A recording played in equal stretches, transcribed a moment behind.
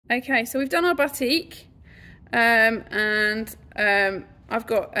Okay, so we've done our batik, and I've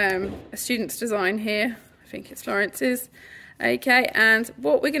got a student's design here. I think it's Florence's. Okay, and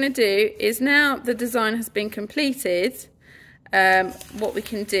what we're going to do is, now the design has been completed, what we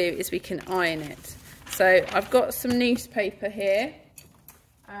can do is we can iron it. So I've got some newspaper here.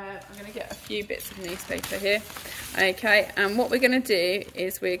 I'm going to get a few bits of newspaper here. Okay, and what we're going to do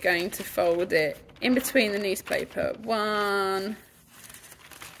is we're going to fold it in between the newspaper. 1,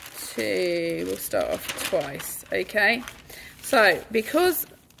 2, we'll start off twice. Okay, so because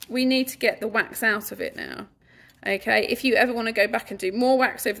we need to get the wax out of it now. Okay, if you ever want to go back and do more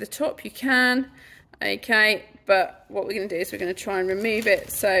wax over the top, you can. Okay, but what we're going to do is we're going to try and remove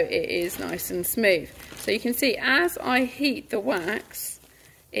it so it is nice and smooth. So you can see as I heat the wax,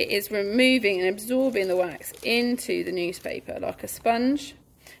 it is removing and absorbing the wax into the newspaper like a sponge.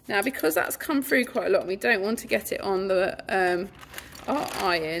 Now, because that's come through quite a lot and we don't want to get it on the our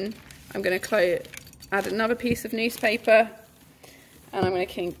iron, I'm going to add another piece of newspaper, and I'm going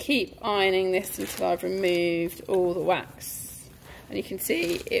to keep ironing this until I've removed all the wax. And you can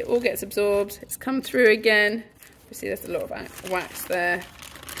see it all gets absorbed, it's come through again. You see there's a lot of wax there,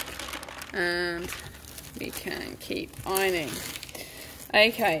 and we can keep ironing.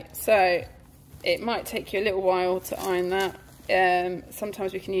 Okay, so it might take you a little while to iron that.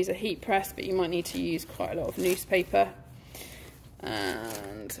 Sometimes we can use a heat press, but you might need to use quite a lot of newspaper.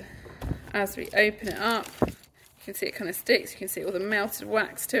 And as we open it up, you can see it kind of sticks. You can see all the melted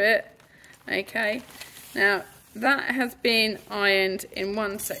wax to it. Okay, now that has been ironed in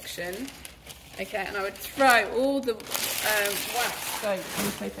one section. Okay, and I would throw all the wax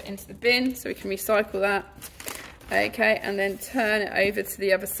newspaper into the bin so we can recycle that. Okay, and then turn it over to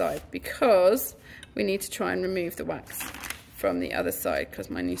the other side, because we need to try and remove the wax from the other side because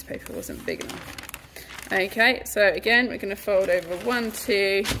my newspaper wasn't big enough. Okay, so again, we're going to fold over 1,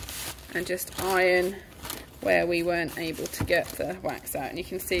 2, and just iron where we weren't able to get the wax out. And you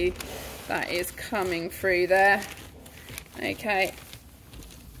can see that is coming through there. Okay,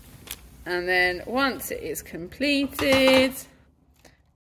 and then once it is completed,